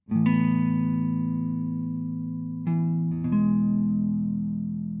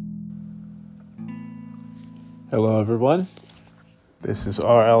Hello, everyone. This is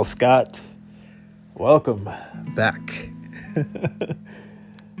R.L. Scott. Welcome back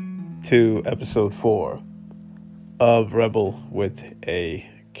to episode 4 of Rebel with a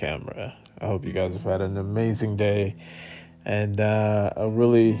Camera. I hope you guys have had an amazing day and a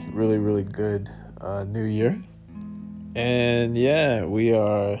really good new year. And yeah, we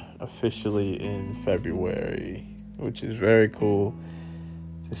are officially in February, which is very cool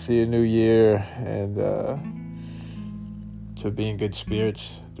to see a new year and to be in good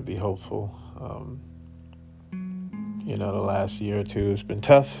spirits, to be hopeful. The last year or two has been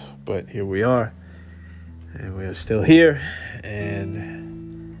tough, but here we are, and we are still here,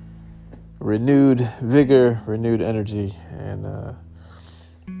 and renewed vigor, renewed energy, and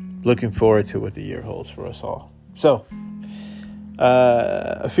looking forward to what the year holds for us all. So,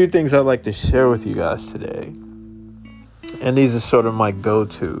 a few things I'd like to share with you guys today, and these are sort of my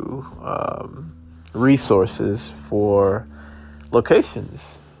go-to resources for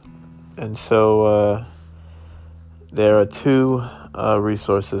locations. And so there are two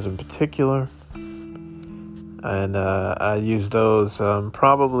resources in particular, and I use those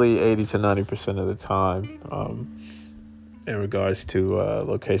probably 80 to 90% of the time in regards to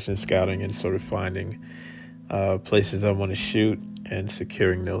location scouting and sort of finding places I want to shoot and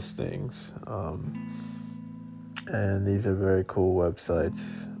securing those things. And these are very cool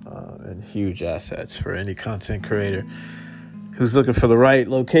websites and huge assets for any content creator who's looking for the right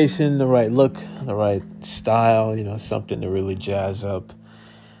location, the right look, the right style, something to really jazz up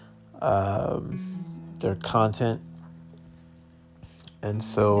their content. And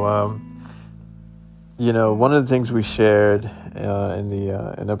so, one of the things we shared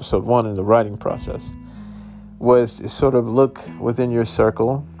in episode 1 in the writing process was to sort of look within your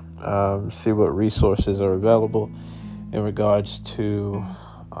circle, see what resources are available in regards to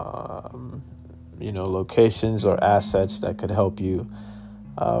locations or assets that could help you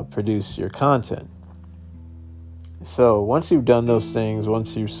produce your content. So once you've done those things,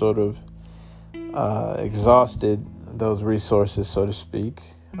 once you've sort of exhausted those resources, so to speak,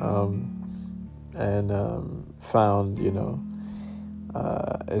 and found,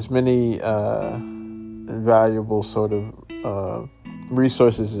 as many valuable sort of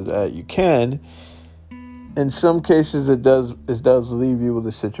resources that you can, in some cases, it does leave you with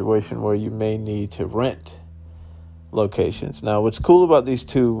a situation where you may need to rent locations. Now, what's cool about these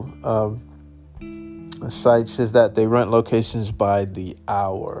two sites is that they rent locations by the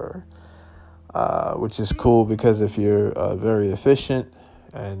hour, which is cool because if you're very efficient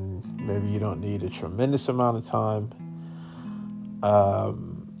and maybe you don't need a tremendous amount of time,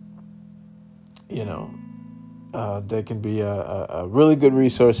 they can be a really good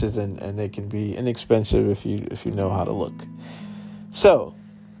resources and they can be inexpensive if you know how to look. So,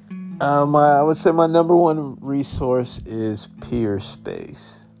 I would say my number one resource is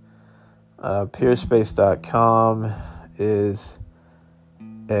Peerspace. Peerspace.com is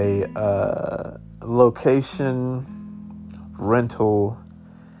a location rental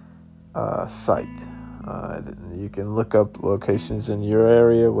site. You can look up locations in your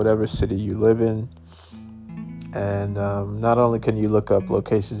area, whatever city you live in. And not only can you look up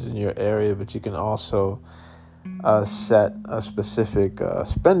locations in your area, but you can also set a specific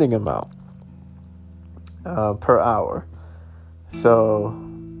spending amount per hour. So,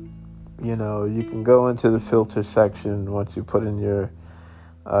 you can go into the filter section once you put in your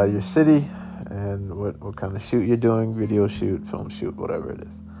city and what kind of shoot you're doing, video shoot, film shoot, whatever it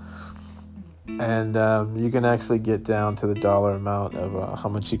is. And you can actually get down to the dollar amount of how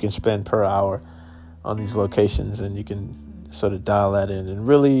much you can spend per hour on these locations, and you can sort of dial that in and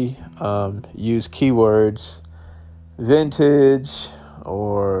really use keywords, vintage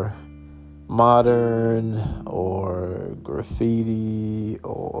or modern or graffiti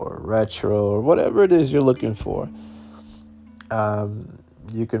or retro or whatever it is you're looking for.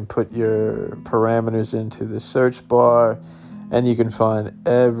 You can put your parameters into the search bar, and you can find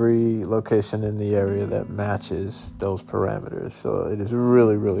every location in the area that matches those parameters. So it is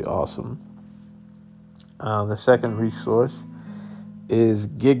really, really awesome. The second resource is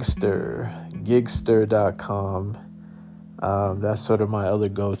Gigster, Gigster.com. That's sort of my other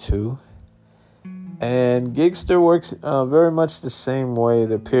go-to. And Gigster works very much the same way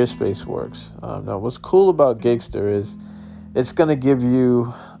that Peerspace works. Now, what's cool about Gigster is it's going to give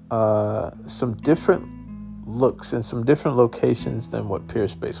you some different looks and some different locations than what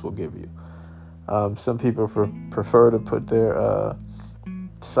Peerspace will give you. Some people prefer to put their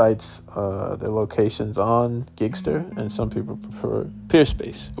sites, their locations on Gigster, and some people prefer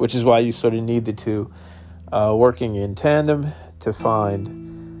Peerspace, which is why you sort of need the two working in tandem to find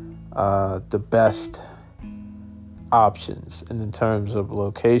the best options and in terms of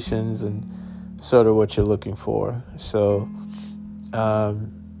locations and sort of what you're looking for. So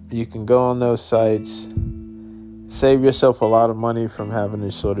you can go on those sites, save yourself a lot of money from having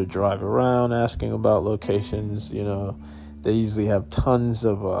to sort of drive around asking about locations. They usually have tons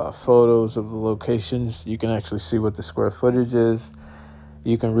of photos of the locations. You can actually see what the square footage is.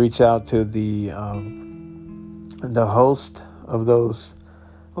 You can reach out to the host of those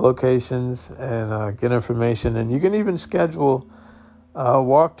locations and get information. And you can even schedule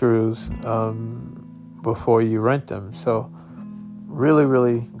walkthroughs before you rent them. So really,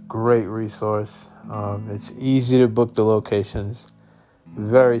 really great resource. It's easy to book the locations.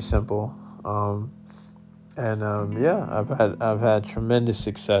 Very simple. I've had tremendous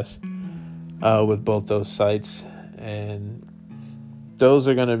success with both those sites, and those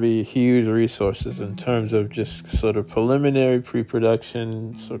are going to be huge resources in terms of just sort of preliminary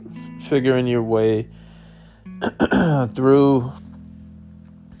pre-production, sort of figuring your way through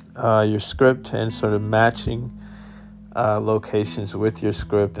your script and sort of matching locations with your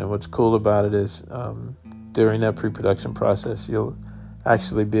script. And what's cool about it is during that pre-production process, you'll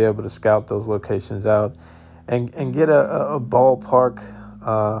actually be able to scout those locations out and get a ballpark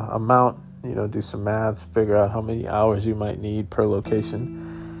amount, do some maths, figure out how many hours you might need per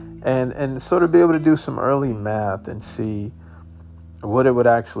location, and sort of be able to do some early math and see what it would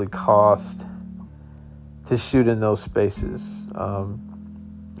actually cost to shoot in those spaces,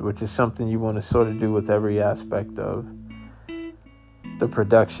 which is something you want to sort of do with every aspect of the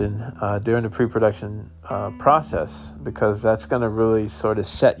production during the pre-production process, because that's going to really sort of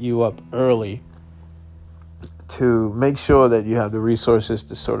set you up early to make sure that you have the resources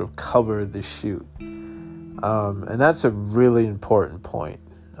to sort of cover the shoot. And that's a really important point.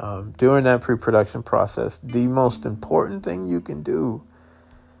 During that pre-production process, the most important thing you can do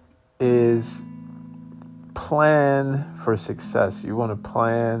is plan for success. You want to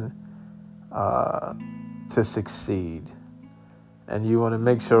plan to succeed. And you want to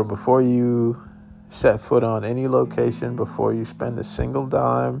make sure before you set foot on any location, before you spend a single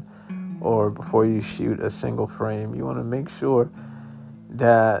dime, or before you shoot a single frame, you want to make sure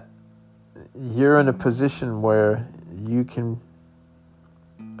that you're in a position where you can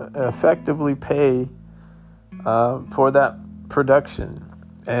effectively pay for that production.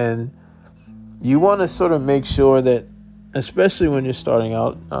 And you want to sort of make sure that, especially when you're starting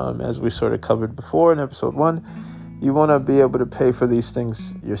out, as we sort of covered before in episode 1, you want to be able to pay for these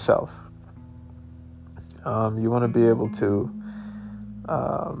things yourself. You want to be able to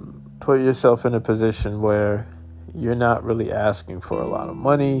put yourself in a position where you're not really asking for a lot of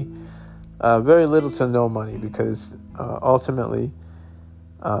money, very little to no money, because ultimately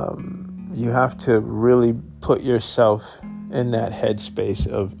you have to really put yourself in that headspace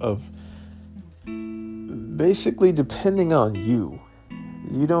of basically depending on you.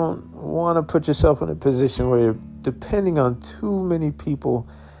 You don't want to put yourself in a position where you're depending on too many people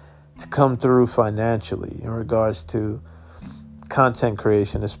to come through financially in regards to content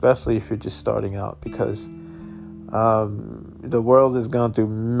creation, especially if you're just starting out, because the world has gone through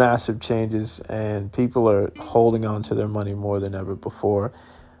massive changes and people are holding on to their money more than ever before.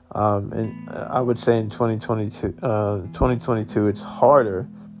 And I would say in 2022, it's harder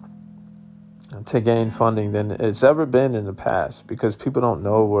to gain funding than it's ever been in the past, because people don't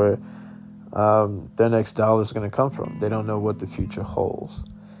know where their next dollar is going to come from. They don't know what the future holds.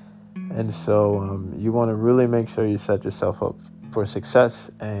 And so you want to really make sure you set yourself up for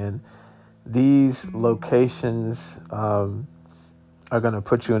success. And these locations are going to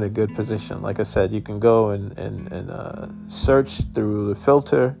put you in a good position. Like I said, you can go and search through the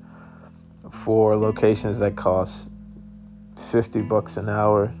filter for locations that cost $50 an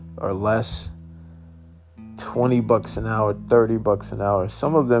hour or less, $20 an hour, $30 an hour.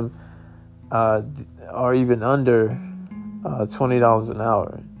 Some of them are even under $20 an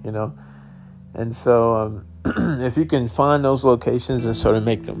hour, And so if you can find those locations and sort of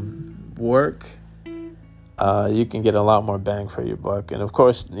make them work, you can get a lot more bang for your buck. And of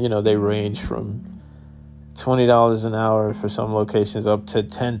course, they range from $20 an hour for some locations up to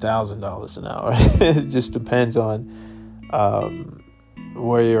 $10,000 an hour. It just depends on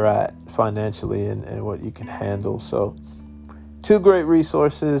where you're at financially and what you can handle. So 2 great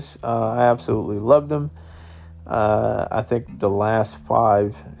resources. I absolutely love them. I think the last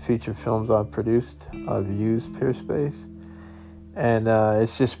 5 feature films I've produced, I've used Peerspace. And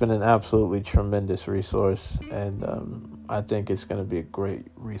it's just been an absolutely tremendous resource. And I think it's going to be a great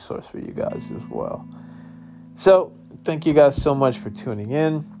resource for you guys as well. So thank you guys so much for tuning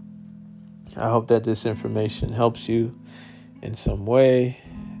in. I hope that this information helps you in some way.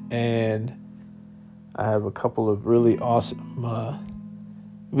 And I have a couple of really awesome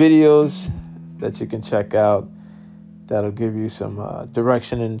videos that you can check out that'll give you some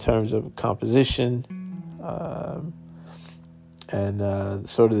direction in terms of composition and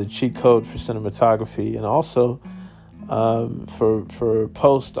sort of the cheat code for cinematography, and also for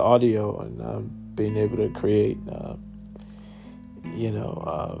post audio and being able to create,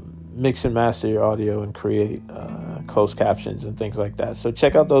 mix and master your audio and create closed captions and things like that. So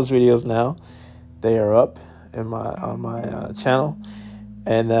check out those videos now. They are up on my channel.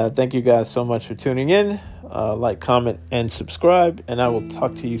 And thank you guys so much for tuning in. Like, comment, and subscribe. And I will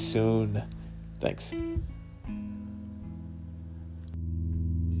talk to you soon. Thanks.